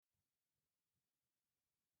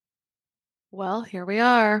Well, here we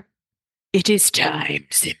are. It is time,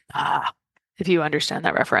 Simba. If you understand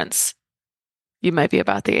that reference, you might be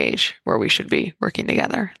about the age where we should be working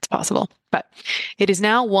together. It's possible. But it is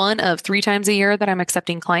now one of three times a year that I'm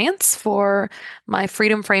accepting clients for my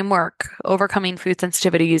Freedom Framework, overcoming food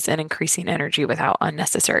sensitivities and increasing energy without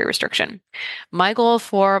unnecessary restriction. My goal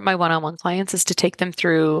for my one-on-one clients is to take them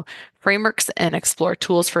through frameworks and explore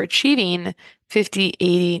tools for achieving 50,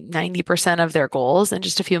 80, 90% of their goals in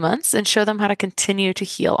just a few months and show them how to continue to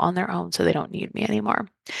heal on their own so they don't need me anymore.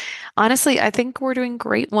 Honestly, I think we're doing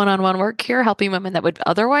great one-on-one work here, helping women that would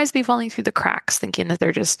otherwise be falling through the cracks, thinking that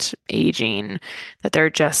they're just aging, that they're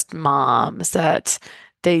just moms, that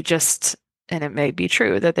they just, and it may be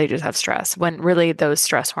true that they just have stress, when really those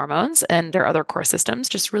stress hormones and their other core systems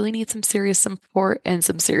just really need some serious support and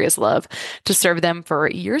some serious love to serve them for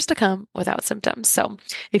years to come without symptoms. So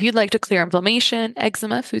if you'd like to clear inflammation,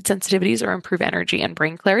 eczema, food sensitivities, or improve energy and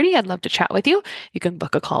brain clarity, I'd love to chat with you. You can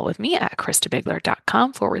book a call with me at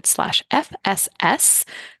kristabigler.com/FSS,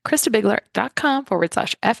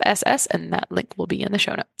 kristabigler.com/FSS, and that link will be in the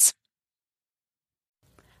show notes.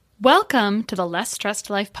 Welcome to the Less Stressed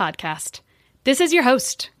Life podcast. This is your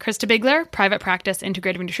host, Krista Bigler, private practice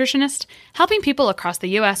integrative nutritionist, helping people across the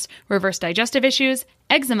U.S. reverse digestive issues,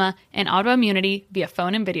 eczema, and autoimmunity via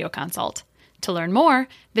phone and video consult. To learn more,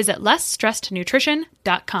 visit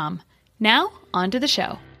lessstressednutrition.com. Now, on to the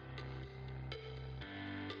show.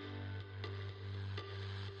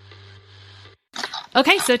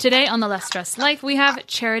 Okay, so today on the Less Stressed Life, we have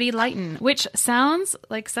Charity Lighton, which sounds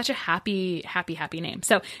like such a happy name.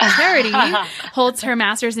 So Charity holds her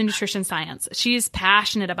master's in nutrition science. She's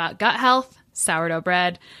passionate about gut health, sourdough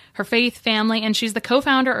bread, her faith, family, and she's the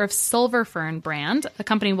co-founder of Silver Fern brand, a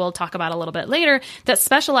company we'll talk about a little bit later that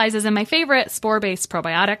specializes in my favorite spore-based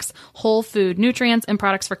probiotics, whole food nutrients, and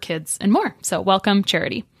products for kids and more. So welcome,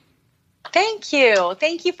 Charity. Thank you.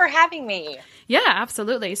 Thank you for having me. Yeah,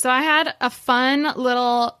 absolutely. So I had a fun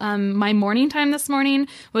little, my morning time this morning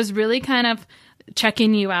was really kind of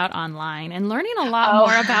checking you out online and learning a lot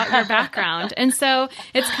more about your background. And so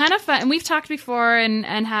it's kind of fun. And we've talked before and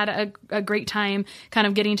had a great time kind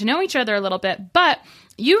of getting to know each other a little bit. But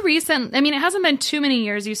it hasn't been too many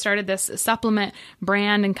years you started this supplement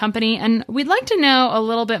brand and company. And we'd like to know a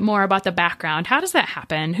little bit more about the background. How does that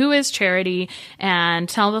happen? Who is Charity? And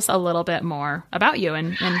tell us a little bit more about you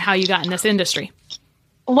and how you got in this industry.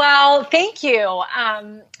 Well, thank you.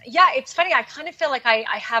 Yeah, it's funny. I kind of feel like I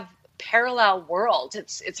have parallel worlds.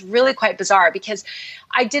 It's really quite bizarre because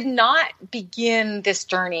I did not begin this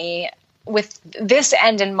journey with this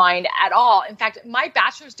end in mind at all. In fact, my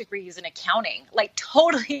bachelor's degree is in accounting, like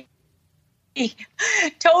totally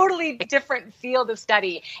different field of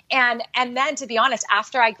study. And then to be honest,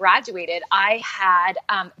 after I graduated, I had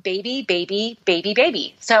baby.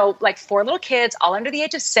 So like 4 little kids, all under the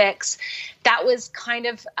age of 6. That was kind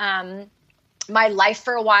of my life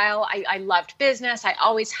for a while. I loved business. I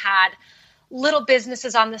always had little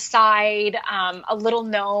businesses on the side.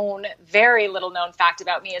 Very little known fact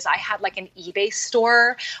about me is I had like an eBay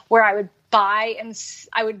store where I would buy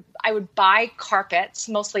carpets,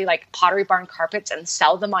 mostly like Pottery Barn carpets, and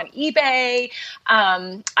sell them on eBay.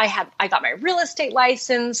 I got my real estate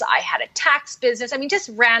license. I had a tax business. I mean, just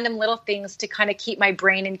random little things to kind of keep my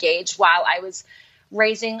brain engaged while I was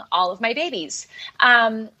raising all of my babies.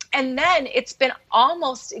 And then it's been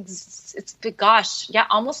almost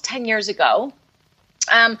 10 years ago.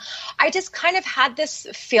 I just kind of had this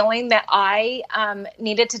feeling that I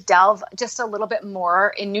needed to delve just a little bit more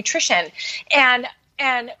in nutrition. And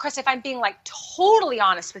Chris, if I'm being like totally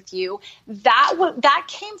honest with you, that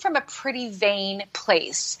came from a pretty vain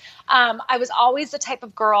place. I was always the type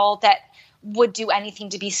of girl that would do anything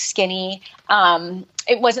to be skinny.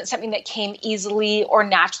 It wasn't something that came easily or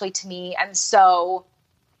naturally to me. And so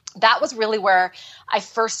that was really where I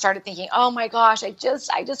first started thinking, oh my gosh, I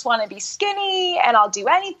just want to be skinny and I'll do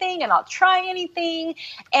anything and I'll try anything.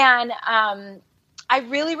 And I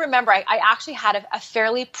really remember I actually had a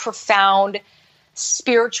fairly profound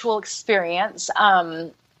spiritual experience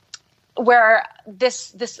where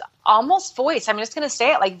this almost voice, I'm just going to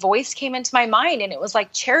say it, like voice came into my mind, and it was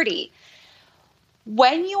like, Charity,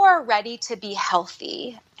 when you are ready to be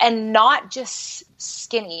healthy and not just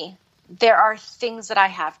skinny, there are things that I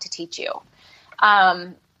have to teach you.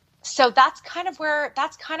 So that's kind of where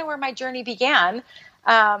my journey began.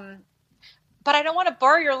 but I don't want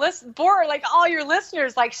to bore like all your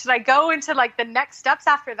listeners. Like, should I go into like the next steps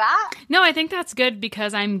after that? No, I think that's good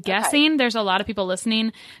because I'm guessing there's a lot of people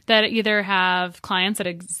listening that either have clients that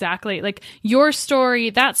exactly like your story.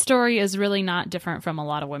 That story is really not different from a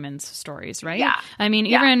lot of women's stories, right? Yeah. I mean,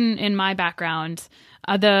 even in my background,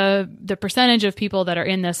 the percentage of people that are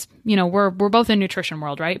in this, you know, we're both in nutrition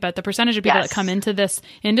world, right? But the percentage of people that come into this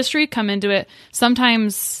industry come into it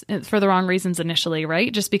sometimes for the wrong reasons initially,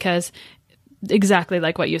 right? Just because exactly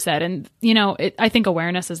like what you said. And, you know, I think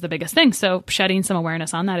awareness is the biggest thing. So shedding some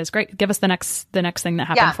awareness on that is great. Give us the next thing that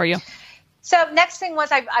happened for you. So next thing was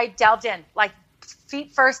I delved in, like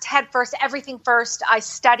feet first, head first, everything first. I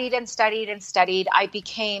studied and studied and studied. I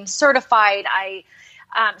became certified. I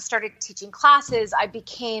started teaching classes. I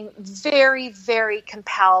became very, very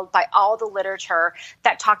compelled by all the literature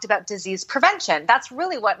that talked about disease prevention. That's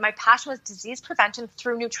really what my passion was, disease prevention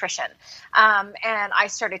through nutrition. And I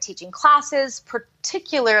started teaching classes,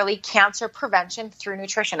 particularly cancer prevention through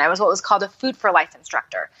nutrition. I was what was called a Food for Life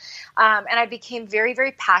instructor. And I became very,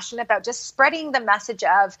 very passionate about just spreading the message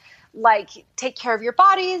of like, take care of your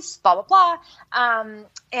bodies, blah, blah, blah.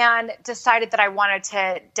 And decided that I wanted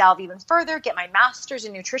to delve even further, get my master's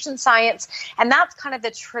in nutrition science. And that's kind of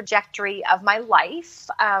the trajectory of my life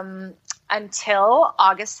until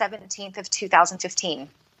August 17th of 2015.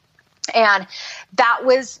 And that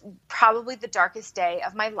was probably the darkest day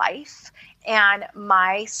of my life. And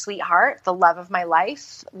my sweetheart, the love of my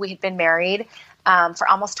life, we had been married for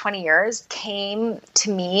almost 20 years, came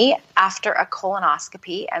to me after a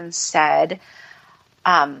colonoscopy and said,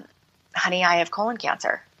 honey, I have colon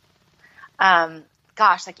cancer.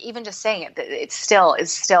 Gosh, like even just saying it, it's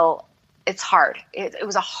hard. It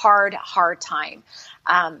was a hard time.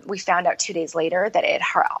 We found out 2 days later that it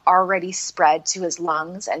had already spread to his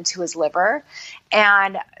lungs and to his liver.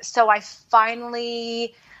 And so I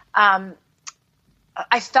finally,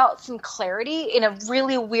 I felt some clarity in a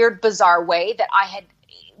really weird, bizarre way that I had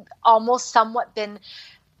almost somewhat been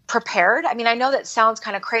prepared. I mean, I know that sounds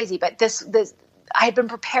kind of crazy, but this I had been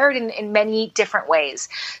prepared in many different ways.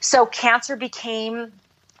 So cancer became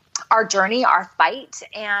our journey, our fight.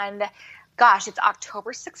 And gosh, it's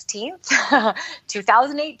October 16th,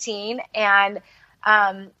 2018. And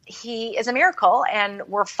he is a miracle and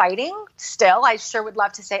we're fighting still. I sure would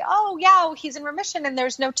love to say, oh yeah, he's in remission and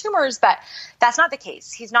there's no tumors, but that's not the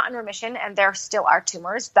case. He's not in remission and there still are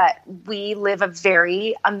tumors, but we live a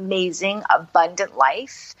very amazing, abundant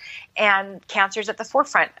life, and cancer is at the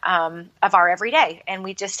forefront of our everyday. And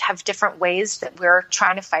we just have different ways that we're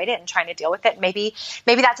trying to fight it and trying to deal with it. Maybe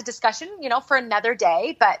that's a discussion, for another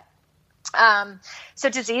day, but so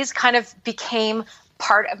disease kind of became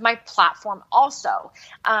part of my platform also.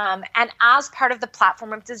 And as part of the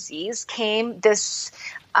platform of disease came this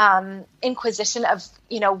inquisition of,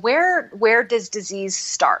 where does disease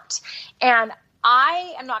start? And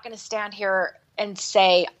I am not going to stand here and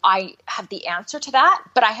say I have the answer to that,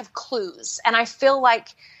 but I have clues. And I feel like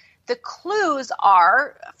the clues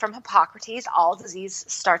are from Hippocrates, all disease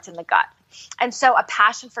starts in the gut. And so a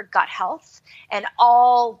passion for gut health and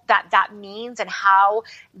all that means and how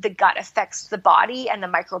the gut affects the body and the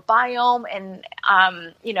microbiome and,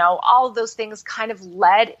 all of those things kind of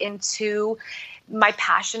led into my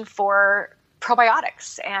passion for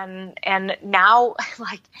probiotics. And now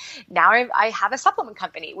I have a supplement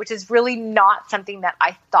company, which is really not something that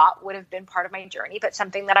I thought would have been part of my journey, but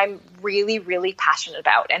something that I'm really, really passionate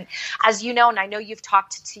about. And as you know, and I know you've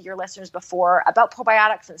talked to your listeners before about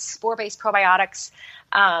probiotics and spore-based probiotics,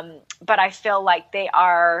 but I feel like they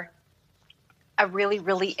are a really,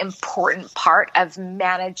 really important part of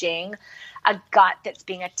managing a gut that's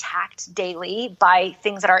being attacked daily by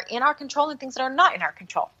things that are in our control and things that are not in our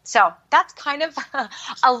control. So that's kind of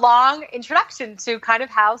a long introduction to kind of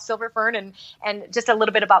how Silver Fern and just a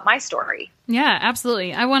little bit about my story. Yeah,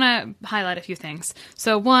 absolutely. I want to highlight a few things.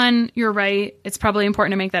 So one, you're right. It's probably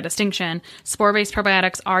important to make that distinction. Spore-based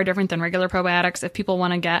probiotics are different than regular probiotics. If people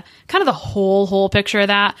want to get kind of the whole picture of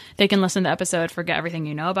that, they can listen to the episode for Get Everything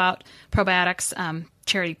You Know About Probiotics.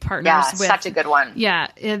 Charity Partners with. Such a good one. Yeah,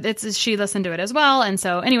 she listened to it as well. And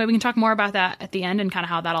so anyway, we can talk more about that at the end and kind of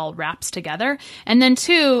how that all wraps together. And then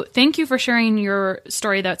two, thank you for sharing your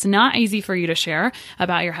story that's not easy for you to share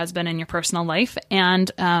about your husband and your personal life.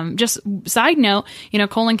 And just side note,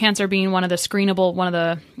 colon cancer being one of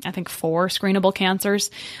the, I think 4 screenable cancers.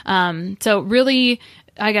 So really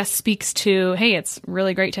I guess speaks to, hey, it's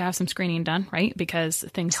really great to have some screening done, right? Because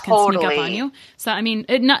things can sneak up on you. So, I mean,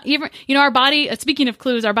 it not even, our body, speaking of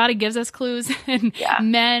clues, our body gives us clues, and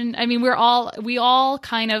men, I mean, we all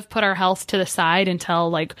kind of put our health to the side until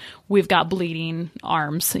like we've got bleeding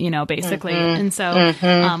arms, basically. And so,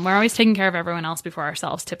 we're always taking care of everyone else before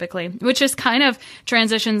ourselves typically, which just kind of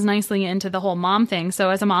transitions nicely into the whole mom thing. So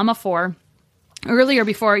as a mom of 4, earlier,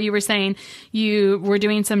 before you were saying you were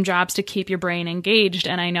doing some jobs to keep your brain engaged,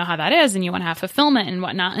 and I know how that is, and you want to have fulfillment and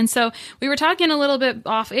whatnot. And so we were talking a little bit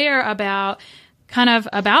off air about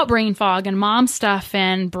brain fog and mom stuff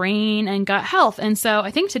and brain and gut health. And so I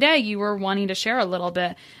think today you were wanting to share a little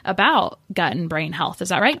bit about gut and brain health. Is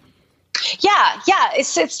that right? Yeah.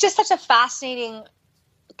 It's just such a fascinating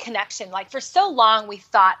connection. Like, for so long, we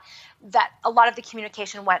thought that a lot of the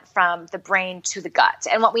communication went from the brain to the gut.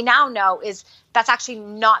 And what we now know is that's actually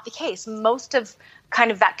not the case. Most of kind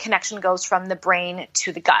of that connection goes from the brain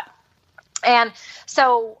to the gut. And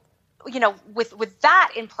so, with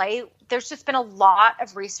that in play, there's just been a lot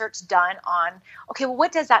of research done on, okay, well,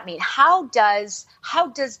 what does that mean? How does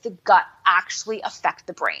the gut actually affect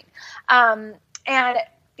the brain? One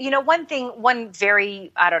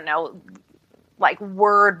very, I don't know, like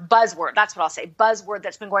buzzword, that's what I'll say, buzzword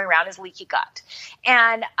that's been going around is leaky gut.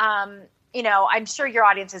 And, I'm sure your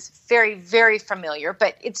audience is very, very familiar,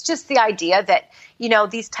 but it's just the idea that,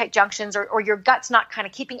 these tight junctions or your gut's not kind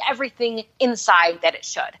of keeping everything inside that it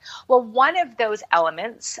should. Well, one of those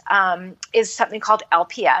elements is something called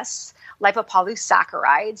LPS,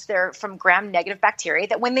 lipopolysaccharides. They're from gram-negative bacteria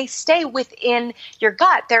that when they stay within your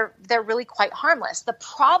gut, they're really quite harmless. The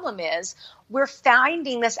problem is we're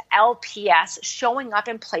finding this LPS showing up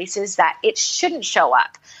in places that it shouldn't show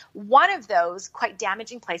up. One of those quite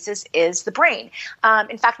damaging places is the brain.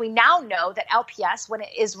 In fact, we now know that LPS, when it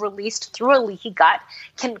is released through a leaky gut,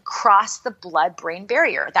 can cross the blood-brain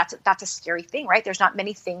barrier. That's a scary thing, right? There's not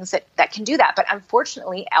many things that can do that. But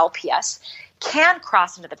unfortunately, LPS can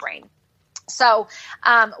cross into the brain. So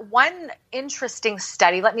one interesting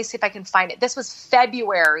study, let me see if I can find it. This was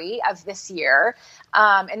February of this year,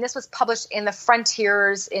 and this was published in the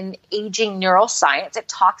Frontiers in Aging Neuroscience. It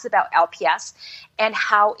talks about LPS and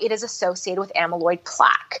how it is associated with amyloid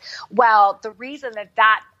plaque. Well, the reason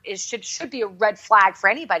that should be a red flag for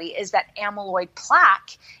anybody is that amyloid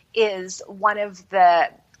plaque is one of the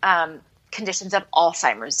conditions of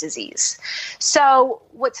Alzheimer's disease. So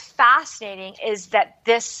what's fascinating is that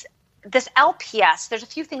this LPS, there's a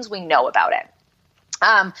few things we know about it.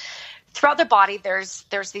 Throughout the body,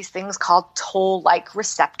 there's these things called toll-like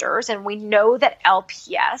receptors, and we know that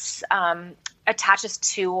LPS attaches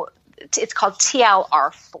to, it's called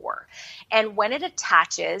TLR4. And when it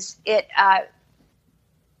attaches, it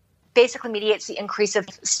basically mediates the increase of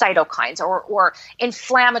cytokines or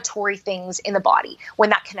inflammatory things in the body when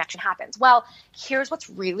that connection happens. Well, here's what's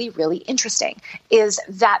really, really interesting is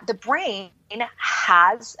that the brain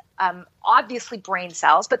has obviously brain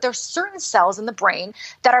cells, but there's certain cells in the brain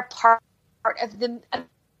that are part of the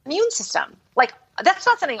immune system. Like, that's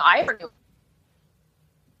not something I ever knew.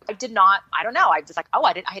 I don't know. I was like,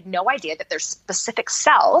 I had no idea that there's specific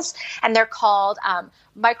cells, and they're called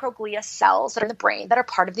microglia cells that are in the brain that are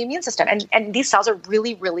part of the immune system. And these cells are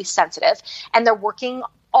really, really sensitive, and they're working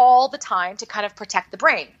all the time to kind of protect the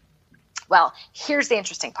brain. Well, here's the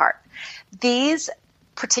interesting part. These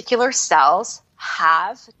particular cells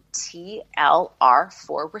have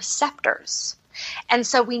TLR4 receptors. And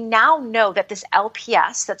so we now know that this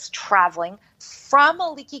LPS that's traveling from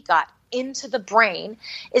a leaky gut into the brain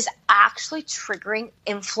is actually triggering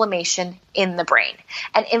inflammation in the brain.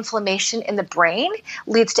 And inflammation in the brain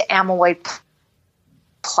leads to amyloid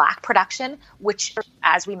plaque production, which,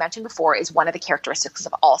 as we mentioned before, is one of the characteristics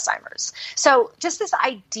of Alzheimer's. So just this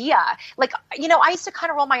idea, like, I used to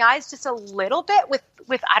kind of roll my eyes just a little bit with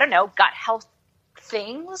I don't know, gut health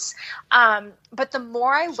things. But the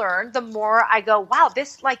more I learn, the more I go, wow,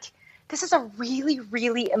 this is a really,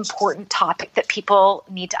 really important topic that people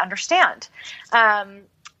need to understand.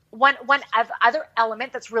 One other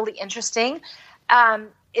element that's really interesting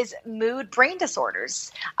is mood brain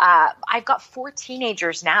disorders. I've got 4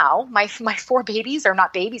 teenagers now. My 4 babies are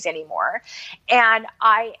not babies anymore. And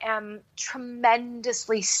I am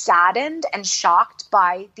tremendously saddened and shocked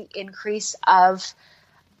by the increase of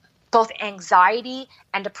both anxiety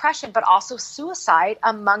and depression, but also suicide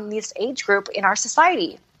among this age group in our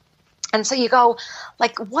society. And so you go,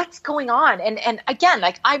 like, what's going on? And again,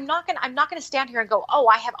 like, I'm not gonna stand here and go, oh,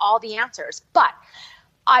 I have all the answers. But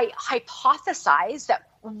I hypothesize that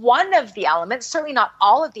one of the elements, certainly not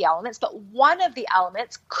all of the elements, but one of the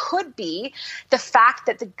elements could be the fact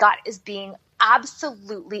that the gut is being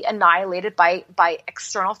absolutely annihilated by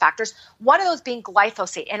external factors, one of those being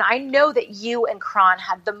glyphosate. And I know that you and Karan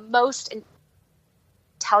had the most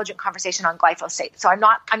intelligent conversation on glyphosate. So I'm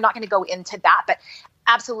not going to go into that, but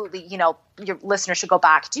absolutely, your listeners should go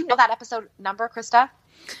back. Do you know that episode number, Krista?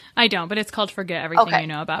 I don't, but it's called Forget Everything You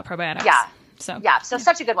Know About Probiotics. Yeah. So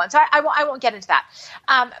such a good one. So I won't get into that.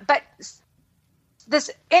 But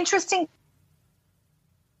this interesting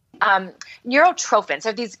neurotrophins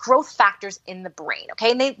are these growth factors in the brain.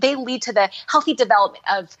 Okay. And they lead to the healthy development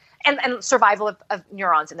of and survival of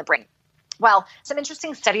neurons in the brain. Well, some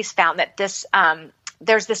interesting studies found that there's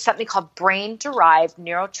this something called brain-derived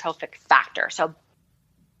neurotrophic factor. So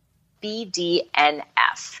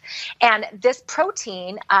BDNF. And this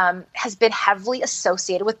protein has been heavily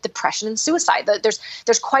associated with depression and suicide.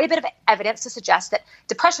 There's quite a bit of evidence to suggest that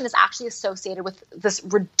depression is actually associated with this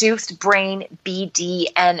reduced brain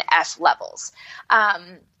BDNF levels.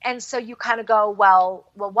 And so you kind of go, well,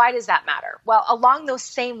 why does that matter? Well, along those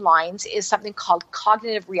same lines is something called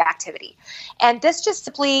cognitive reactivity. And this just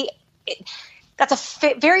simply... That's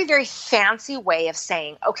a very, very fancy way of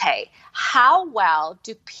saying, okay, how well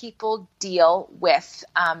do people deal with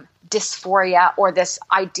dysphoria or this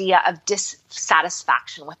idea of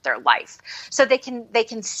dissatisfaction with their life? So they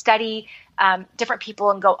can study different people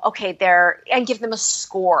and go, okay, and give them a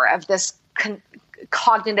score of this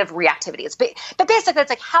cognitive reactivity. But basically, it's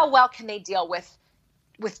like how well can they deal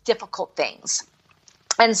with difficult things?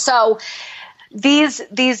 And so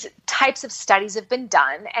these types of studies have been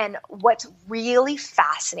done, and what's really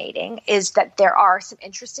fascinating is that there are some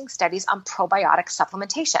interesting studies on probiotic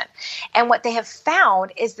supplementation. And what they have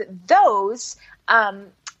found is that those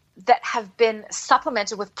that have been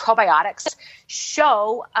supplemented with probiotics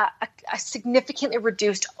show a significantly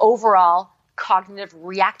reduced overall cognitive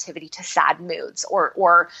reactivity to sad moods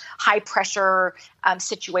or high pressure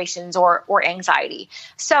situations or anxiety.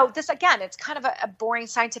 So this, again, it's kind of a boring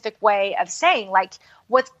scientific way of saying, like,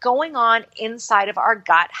 what's going on inside of our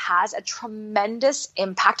gut has a tremendous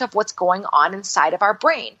impact of what's going on inside of our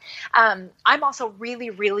brain. I'm also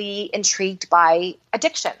really, really intrigued by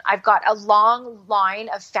addiction. I've got a long line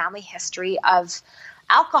of family history of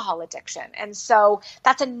alcohol addiction. And so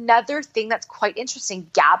that's another thing that's quite interesting.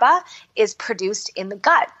 GABA is produced in the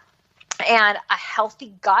gut. And a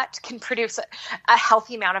healthy gut can produce a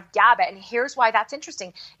healthy amount of GABA. And here's why that's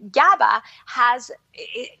interesting. GABA has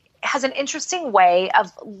an interesting way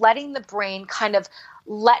of letting the brain kind of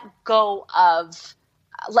let go of,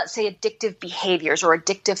 let's say, addictive behaviors or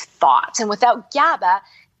addictive thoughts. And without GABA,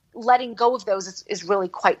 letting go of those is really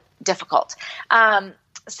quite difficult.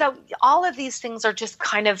 So all of these things are just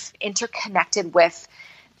kind of interconnected with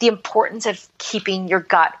the importance of keeping your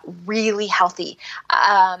gut really healthy.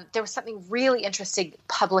 There was something really interesting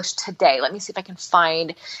published today. Let me see if I can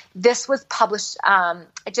find. This was published.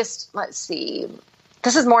 Let's see.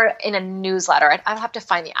 This is more in a newsletter. I'll have to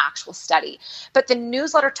find the actual study. But the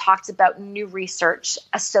newsletter talks about new research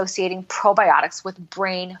associating probiotics with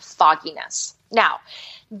brain fogginess. Now,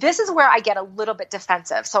 this is where I get a little bit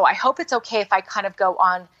defensive. So I hope it's okay if I kind of go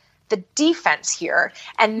on the defense here.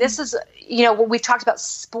 And this is, we've talked about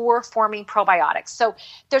spore-forming probiotics. So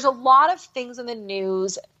there's a lot of things in the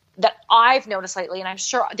news that I've noticed lately, and I'm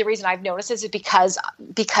sure the reason I've noticed is because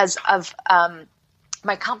of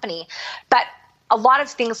my company. But a lot of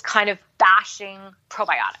things kind of bashing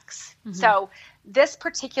probiotics. Mm-hmm. So this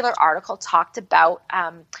particular article talked about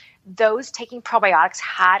those taking probiotics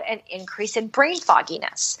had an increase in brain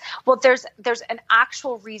fogginess. Well, there's an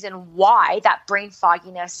actual reason why that brain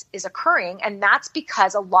fogginess is occurring, and that's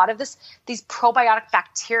because a lot of these probiotic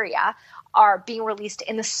bacteria are being released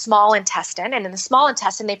in the small intestine, and in the small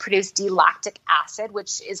intestine they produce D-lactic acid,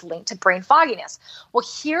 which is linked to brain fogginess. Well,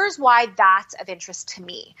 here's why that's of interest to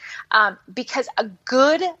me, because a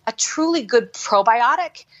truly good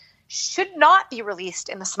probiotic should not be released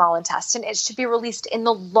in the small intestine. It should be released in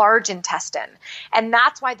the large intestine. And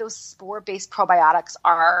that's why those spore-based probiotics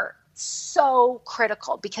are so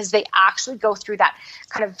critical, because they actually go through that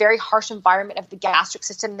kind of very harsh environment of the gastric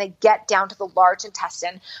system. They get down to the large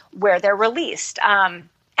intestine where they're released. And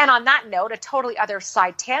on that note, a totally other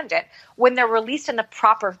side tangent, when they're released in the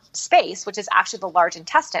proper space, which is actually the large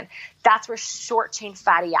intestine, that's where short-chain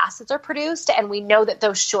fatty acids are produced. And we know that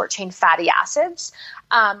those short-chain fatty acids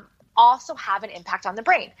also have an impact on the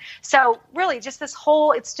brain. So really just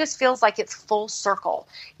it just feels like it's full circle.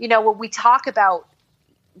 When we talk about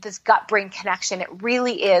this gut-brain connection, it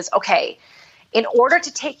really is, okay, in order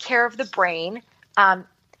to take care of the brain,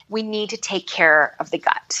 we need to take care of the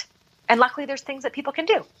gut. And luckily there's things that people can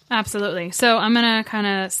do. Absolutely. So I'm going to kind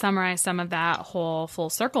of summarize some of that whole full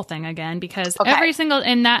circle thing again, because every single,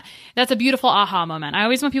 and that's a beautiful aha moment. I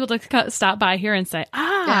always want people to stop by here and say,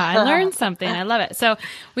 I learned something. I love it. So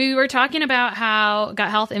we were talking about how gut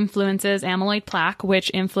health influences amyloid plaque,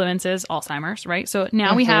 which influences Alzheimer's, right? So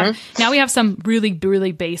now we have some really,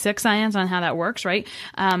 really basic science on how that works, right?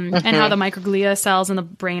 And how the microglia cells in the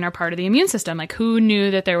brain are part of the immune system. Like, who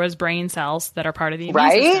knew that there was brain cells that are part of the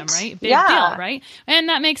immune system, right? Big deal, right? And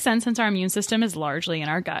that makes sense since our immune system is largely in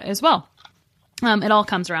our gut as well. It all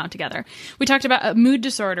comes around together. We talked about mood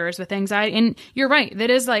disorders with anxiety, and you're right. That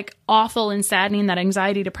is like awful and saddening that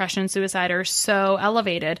anxiety, depression, suicide are so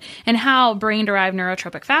elevated, and how brain-derived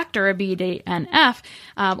neurotropic factor, BDNF,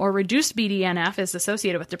 or reduced BDNF is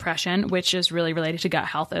associated with depression, which is really related to gut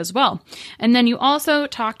health as well. And then you also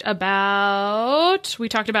talked about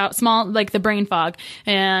small, like the brain fog,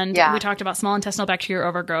 and we talked about small intestinal bacterial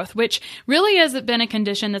overgrowth, which really has been a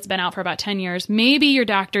condition that's been out for about 10 years. Maybe your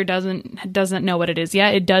doctor doesn't know what it is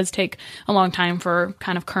yet. It does take a long time for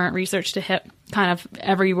kind of current research to hit kind of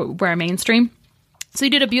everywhere mainstream. So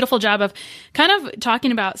you did a beautiful job of kind of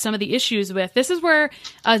talking about some of the issues with this. Is where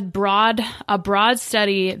a broad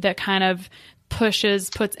study that kind of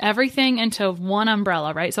puts everything into one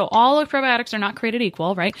umbrella, right? So all of probiotics are not created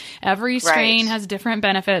equal, right? Every strain has different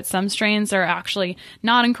benefits. Some strains are actually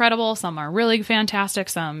not incredible. Some are really fantastic.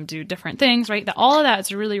 Some do different things, right? All of that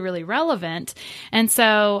is really, really relevant. And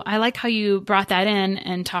so I like how you brought that in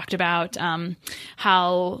and talked about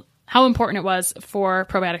how important it was for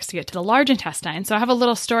probiotics to get to the large intestine. So I have a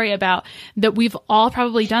little story about that. We've all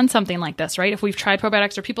probably done something like this, right? If we've tried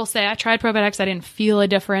probiotics, or people say, I tried probiotics, I didn't feel a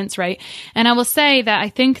difference, right? And I will say that I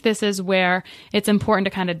think this is where it's important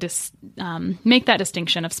to kind of make that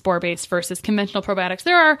distinction of spore-based versus conventional probiotics.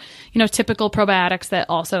 There are, typical probiotics that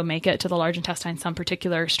also make it to the large intestine, some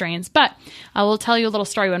particular strains. But I will tell you a little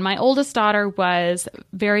story. When my oldest daughter was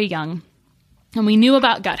very young, and we knew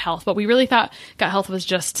about gut health, but we really thought gut health was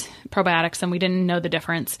just probiotics, and we didn't know the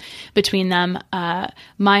difference between them.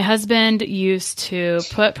 My husband used to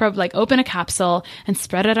open a capsule and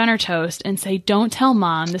spread it on her toast and say, "Don't tell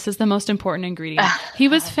mom, this is the most important ingredient." He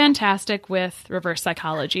was fantastic with reverse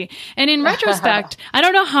psychology. And in retrospect, I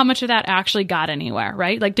don't know how much of that actually got anywhere,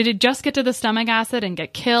 right? Like, did it just get to the stomach acid and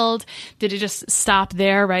get killed? Did it just stop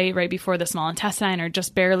there, right before the small intestine, or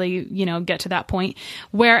just barely, get to that point?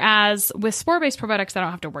 Whereas with spore-based probiotics, I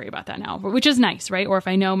don't have to worry about that now, which is nice, right? Or if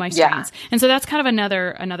I know my strains. And so that's kind of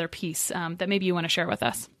another piece that maybe you want to share with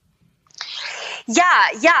us. Yeah.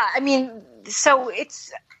 I mean, so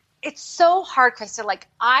it's so hard, Krista. Like,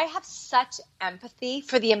 I have such empathy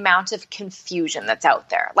for the amount of confusion that's out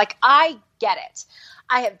there. Like, I get it.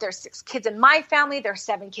 There's 6 kids in my family. There's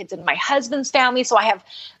 7 kids in my husband's family. So I have,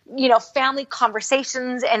 family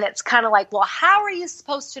conversations, and it's kind of like, well, how are you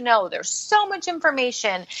supposed to know? There's so much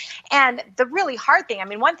information. And the really hard thing,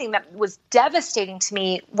 one thing that was devastating to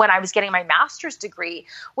me when I was getting my master's degree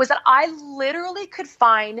was that I literally could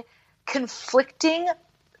find conflicting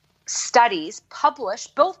studies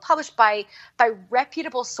both published by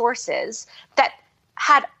reputable sources that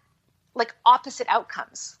had like opposite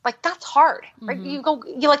outcomes. Like, that's hard, right?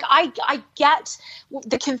 Mm-hmm. I get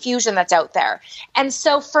the confusion that's out there. And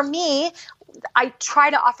so for me, I try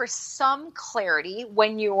to offer some clarity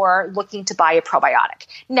when you're looking to buy a probiotic.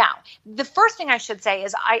 Now, the first thing I should say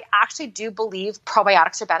is I actually do believe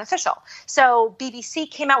probiotics are beneficial. So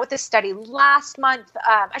BBC came out with this study last month.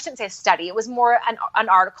 I shouldn't say a study. It was more an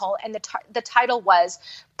article, and the title was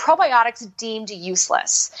 "Probiotics Deemed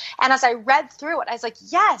Useless." And as I read through it, I was like,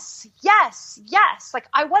 yes. Like,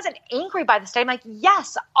 I wasn't angry by the study. I'm like,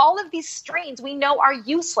 yes, all of these strains we know are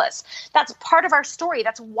useless. That's part of our story.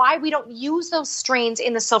 That's why we don't use those strains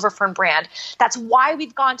in the Silver Fern brand. That's why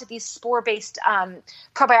we've gone to these spore-based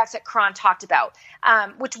probiotics that Cron talked about,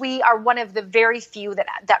 which we are one of the very few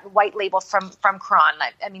that white label from Cron.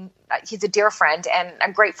 I mean, he's a dear friend, and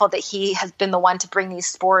I'm grateful that he has been the one to bring these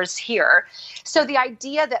spores here. So the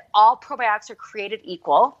idea that all probiotics are created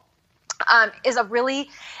equal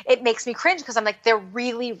it makes me cringe, because I'm like, they're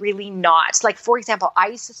really, really not. Like, for example, I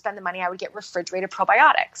used to spend the money, I would get refrigerated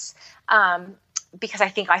probiotics, because I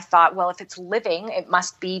thought, well, if it's living, it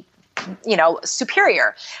must be,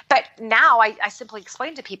 superior. But now I simply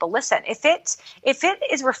explain to people, listen, if it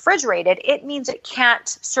is refrigerated, it means it can't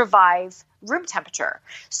survive room temperature.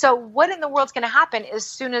 So what in the world's going to happen as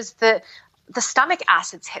soon as the stomach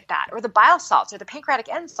acids hit that, or the bile salts, or the pancreatic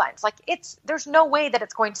enzymes? Like, there's no way that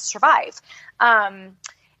it's going to survive.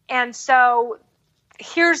 And so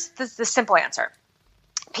here's the simple answer.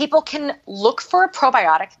 People can look for a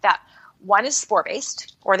probiotic that, one, is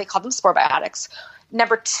spore-based, or they call them spore biotics,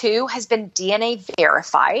 Number 2 has been DNA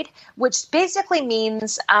verified, which basically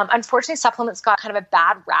means, unfortunately, supplements got kind of a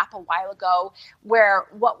bad rap a while ago, where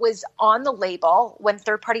what was on the label when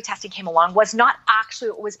third-party testing came along was not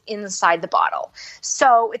actually what was inside the bottle.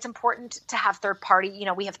 So it's important to have third-party,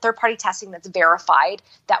 we have third-party testing that's verified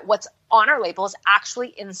that what's on our label is actually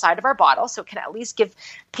inside of our bottle. So it can at least give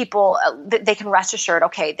people, they can rest assured,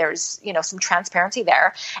 okay, there's, some transparency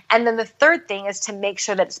there. And then the third thing is to make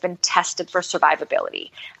sure that it's been tested for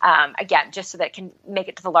survivability. Again, just so that it can make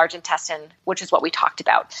it to the large intestine, which is what we talked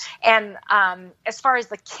about. And as far as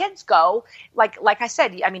the kids go, like I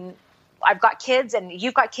said, I've got kids and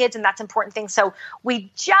you've got kids, and that's an important thing. So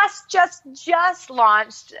we just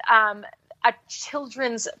launched a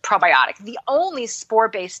children's probiotic, the only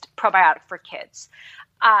spore-based probiotic for kids.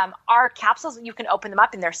 Our capsules, you can open them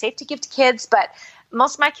up and they're safe to give to kids, but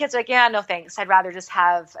most of my kids are like, yeah, no thanks. I'd rather just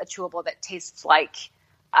have a chewable that tastes like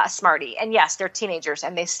a Smartie. And yes, they're teenagers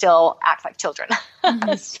and they still act like children.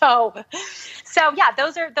 Mm-hmm. So yeah,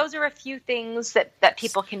 those are a few things that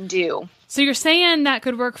people can do. So you're saying that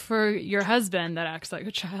could work for your husband that acts like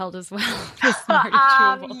a child as well?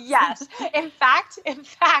 Yes. In fact,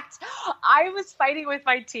 I was fighting with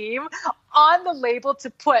my team on the label to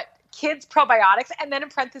put kids probiotics and then in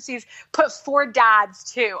parentheses put for dads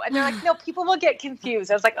too. And they're like, no, people will get confused.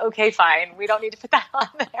 I was like, okay, fine. We don't need to put that on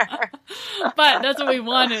there. But that's what we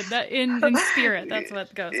wanted. That in spirit, that's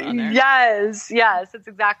what goes on there. Yes. That's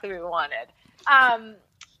exactly what we wanted.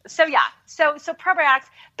 So probiotics,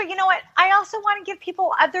 but you know what? I also want to give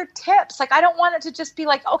people other tips. Like, I don't want it to just be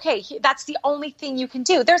like, okay, that's the only thing you can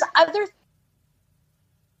do. There's other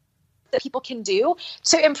that people can do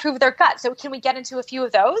to improve their gut. So can we get into a few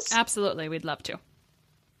of those? Absolutely. We'd love to.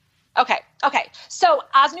 Okay. So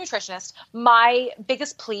as a nutritionist, my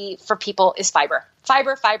biggest plea for people is fiber.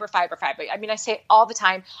 Fiber. I say it all the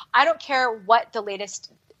time. I don't care what the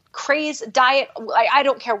latest craze diet, I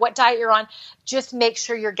don't care what diet you're on, just make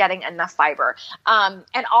sure you're getting enough fiber.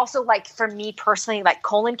 And also, like, for me personally, like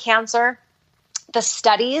colon cancer, the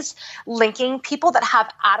studies linking people that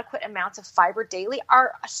have adequate amounts of fiber daily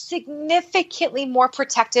are significantly more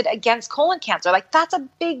protected against colon cancer. Like, that's a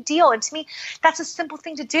big deal. And to me, that's a simple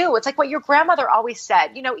thing to do. It's like what your grandmother always said,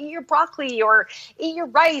 eat your broccoli or eat your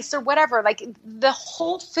rice or whatever. Like, the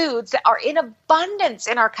whole foods that are in abundance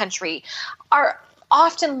in our country are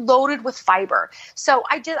often loaded with fiber. So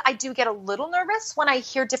I do get a little nervous when I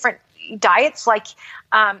hear different diets. Like,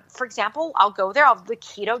 for example, I'll go there. The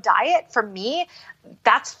keto diet, for me,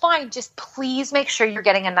 that's fine. Just please make sure you're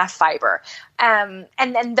getting enough fiber. And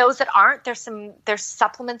then those that aren't, there's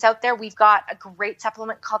supplements out there. We've got a great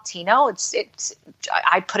supplement called Tino.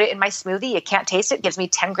 I put it in my smoothie. You can't taste it. It gives me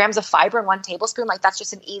 10 grams of fiber in 1 tablespoon. Like, that's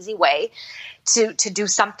just an easy way to do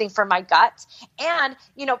something for my gut. And,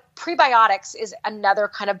 prebiotics is another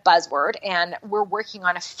kind of buzzword, and we're working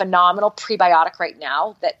on a phenomenal prebiotic right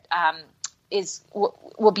now that,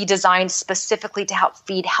 will be designed specifically to help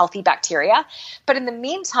feed healthy bacteria. But in the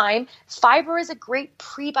meantime, fiber is a great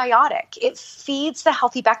prebiotic. It feeds the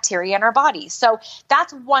healthy bacteria in our body. So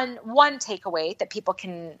that's one takeaway that people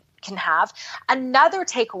can have. Another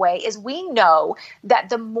takeaway is we know that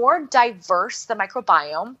the more diverse the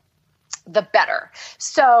microbiome, the better.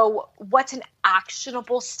 So what's an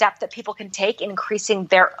actionable step that people can take in increasing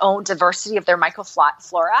their own diversity of their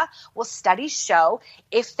microflora? Well, studies show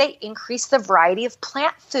if they increase the variety of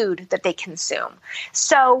plant food that they consume.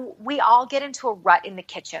 So we all get into a rut in the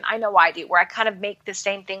kitchen. I know I do, where I kind of make the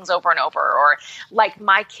same things over and over. Or like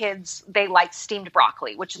my kids, they like steamed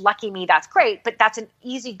broccoli, which lucky me, that's great. But that's an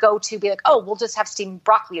easy go-to, be like, oh, we'll just have steamed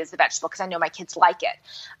broccoli as the vegetable because I know my kids like it.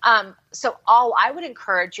 So all I would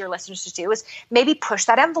encourage your listeners to do is maybe push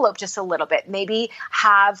that envelope just a little bit. Maybe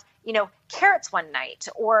have, carrots one night,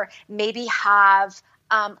 or maybe have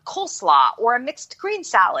coleslaw or a mixed green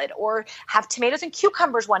salad, or have tomatoes and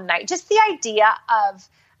cucumbers one night. Just the idea of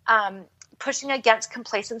pushing against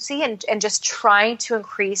complacency and just trying to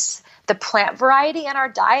increase the plant variety in our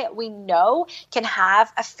diet, we know can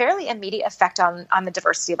have a fairly immediate effect on the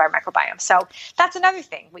diversity of our microbiome. So that's another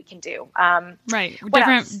thing we can do. Right.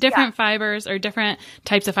 Different fibers or different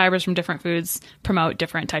types of fibers from different foods promote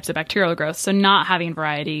different types of bacterial growth. So not having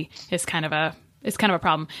variety is kind of a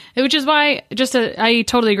problem, which is why I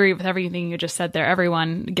totally agree with everything you just said there.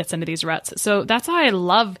 Everyone gets into these ruts. So that's why I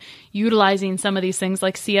love utilizing some of these things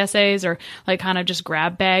like CSAs or like kind of just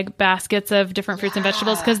grab bag baskets of different fruits and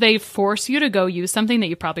vegetables, because they force you to go use something that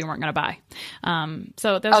you probably weren't going to buy.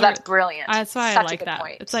 So that's brilliant. That's why Such I like that.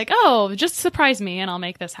 Point. It's like, oh, just surprise me and I'll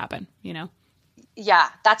make this happen, Yeah,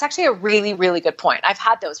 that's actually a really, really good point. I've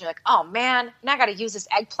had those. You're like, oh man, now I got to use this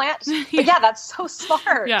eggplant. But yeah, that's so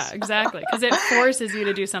smart. Yeah, exactly. Because it forces you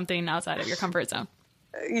to do something outside of your comfort zone.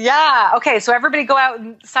 Yeah. Okay. So everybody go out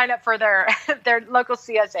and sign up for their local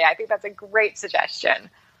CSA. I think that's a great suggestion.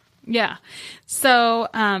 Yeah. So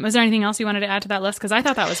is there anything else you wanted to add to that list? Because I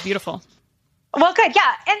thought that was beautiful. Well, good.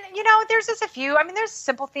 Yeah. And, there's just a few. I mean, there's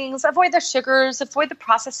simple things. Avoid the sugars, avoid the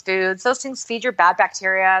processed foods. Those things feed your bad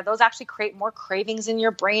bacteria. Those actually create more cravings in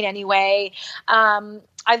your brain anyway.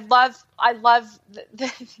 I love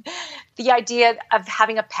the idea of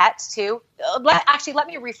having a pet too. Let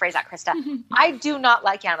me rephrase that, Krista. I do not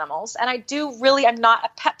like animals, and I'm not a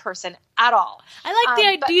pet person at all. I like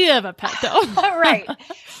the idea of a pet though. Right.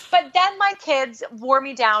 But then my kids wore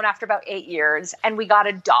me down after about 8 years, and we got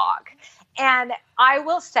a dog. And I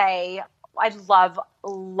will say, I love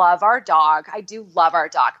our dog. I do love our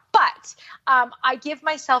dog, but I give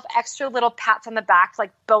myself extra little pats on the back,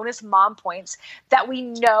 like bonus mom points, that we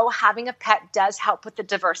know having a pet does help with the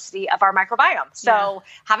diversity of our microbiome. So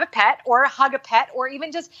have a pet or hug a pet, or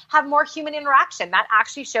even just have more human interaction. That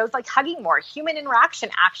actually shows, like, hugging more human interaction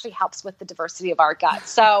actually helps with the diversity of our gut.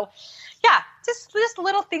 So yeah, just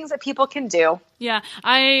little things that people can do. Yeah,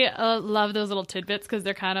 I love those little tidbits because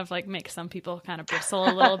they're kind of like make some people kind of bristle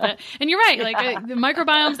a little bit. And you're right, like the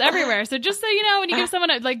microbiome's everywhere. So just so you know, when you give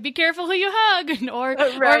someone like, be careful who you hug, or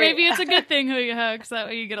maybe it's a good thing who you hug, so that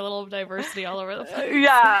way you get a little diversity all over the place.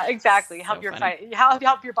 Yeah, exactly. So help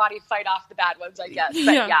your body fight off the bad ones, I guess.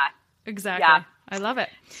 But yeah, exactly. Yeah. I love it.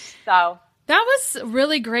 So. That was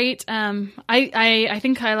really great. I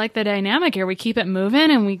think I like the dynamic here. We keep it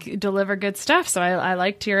moving and we deliver good stuff. So I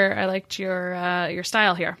liked your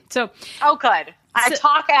style here. So good.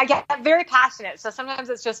 I get very passionate. So sometimes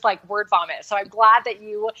it's just like word vomit. So I'm glad that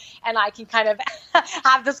you and I can kind of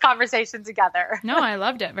have this conversation together. No, I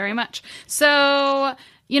loved it very much. So,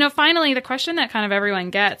 finally, the question that kind of everyone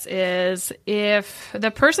gets is, if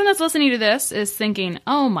the person that's listening to this is thinking,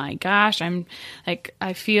 oh my gosh,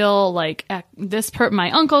 I feel like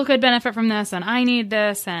my uncle could benefit from this, and I need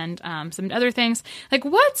this, and some other things. Like,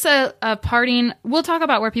 what's a parting, we'll talk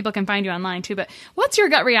about where people can find you online too, but what's your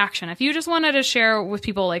gut reaction? If you just wanted to share with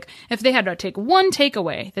people, like, if they had to take one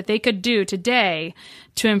takeaway that they could do today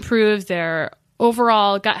to improve their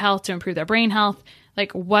overall gut health, to improve their brain health,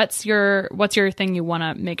 like, what's your thing you want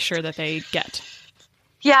to make sure that they get?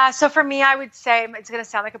 Yeah. So for me, I would say, it's going to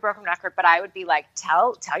sound like a broken record, but I would be like,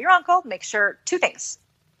 tell your uncle, make sure 2 things: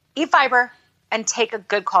 eat fiber and take a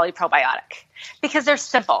good quality probiotic, because they're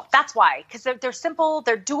simple. That's why, because they're simple,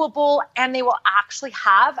 they're doable, and they will actually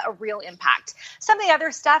have a real impact. Some of the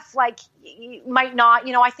other stuff, like, might not,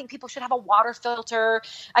 I think people should have a water filter.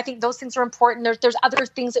 I think those things are important. There's other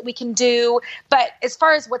things that we can do. But as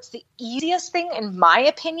far as what's the easiest thing, in my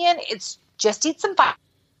opinion, it's just eat some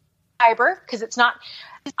fiber, because it's not,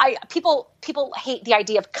 people hate the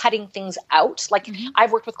idea of cutting things out. Like,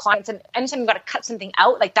 I've worked with clients, and anytime you've got to cut something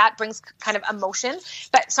out, like, that brings kind of emotion.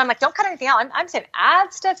 But so I'm like, don't cut anything out. I'm saying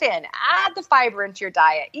add stuff in, add the fiber into your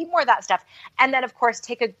diet, eat more of that stuff. And then, of course,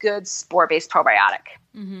 take a good spore-based probiotic.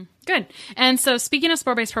 Mm-hmm. Good. And so, speaking of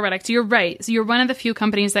spore-based probiotics, you're right. So you're one of the few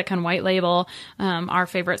companies that can white label our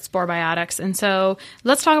favorite spore biotics. And so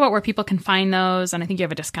let's talk about where people can find those. And I think you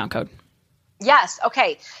have a discount code. Yes.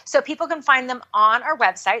 Okay. So people can find them on our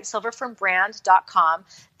website, silverfernbrand.com.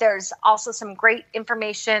 There's also some great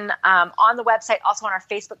information on the website, also on our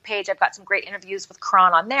Facebook page. I've got some great interviews with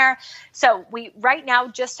Karan on there. So we right now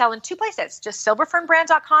just sell in 2 places, just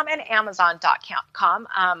silverfernbrand.com and amazon.com.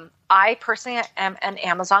 I personally am an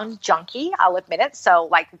Amazon junkie, I'll admit it. So,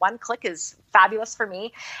 like, 1 click is fabulous for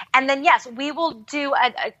me. And then, yes, we will do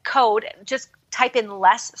a code. Just type in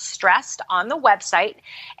less stressed on the website,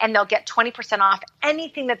 and they'll get 20% off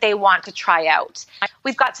anything that they want to try out.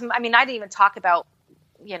 We've got some, I didn't even talk about,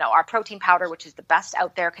 our protein powder, which is the best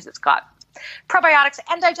out there because it's got probiotics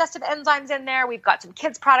and digestive enzymes in there. We've got some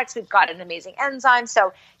kids products. We've got an amazing enzyme.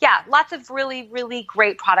 So yeah, lots of really, really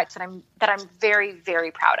great products that I'm very,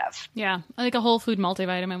 very proud of. Yeah. I like a whole food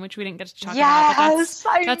multivitamin, which we didn't get to talk about.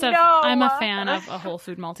 But I know. I'm a fan of a whole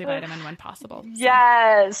food multivitamin when possible. So.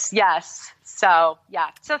 Yes. So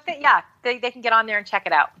yeah. They can get on there and check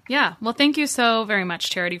it out. Yeah. Well, thank you so very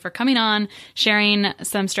much, Charity, for coming on, sharing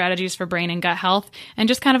some strategies for brain and gut health, and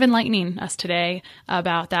just kind of enlightening us today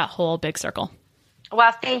about that whole big circle.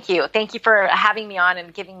 Well, thank you. Thank you for having me on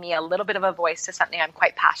and giving me a little bit of a voice to something I'm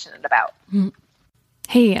quite passionate about.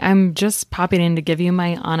 Hey, I'm just popping in to give you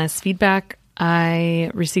my honest feedback.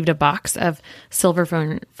 I received a box of Silver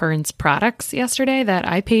Ferns products yesterday that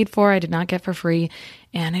I paid for. I did not get for free.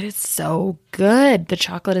 And it is so good. The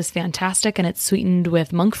chocolate is fantastic, and it's sweetened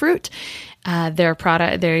with monk fruit. Their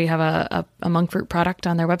product, there you have a monk fruit product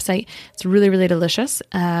on their website. It's really, really delicious.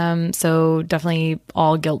 So definitely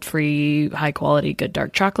all guilt-free, high quality, good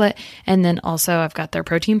dark chocolate. And then also I've got their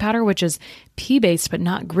protein powder, which is pea-based, but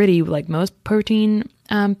not gritty like most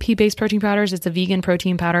pea-based protein powders. It's a vegan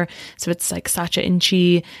protein powder. So it's like Sacha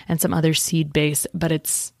Inchi and some other seed-based, but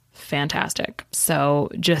it's fantastic. So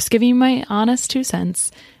just giving you my honest 2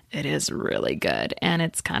 cents, it is really good. And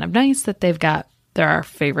it's kind of nice that they've got their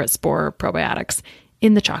favorite spore probiotics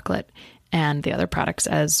in the chocolate and the other products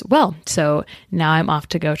as well. So now I'm off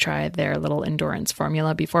to go try their little endurance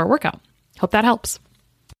formula before a workout. Hope that helps.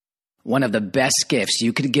 One of the best gifts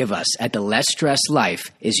you could give us at the Less Stress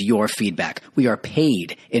Life is your feedback. We are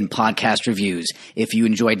paid in podcast reviews. If you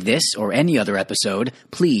enjoyed this or any other episode,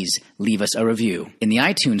 please leave us a review. In the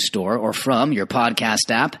iTunes store or from your podcast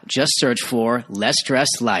app, just search for Less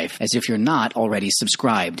Stress Life as if you're not already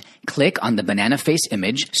subscribed. Click on the banana face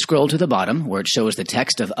image, scroll to the bottom where it shows the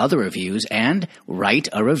text of other reviews, and write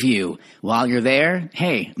a review. While you're there,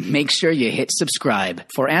 hey, make sure you hit subscribe.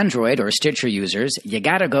 For Android or Stitcher users, you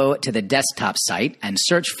gotta go to the desktop site and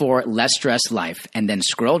search for Less Stress Life and then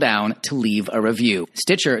scroll down to leave a review.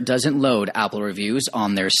 Stitcher doesn't load Apple reviews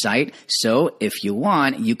on their site, so if you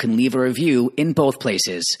want, you can leave a review in both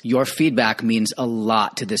places. Your feedback means a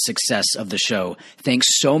lot to the success of the show. Thanks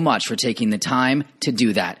so much for taking the time to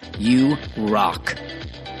do that. You rock.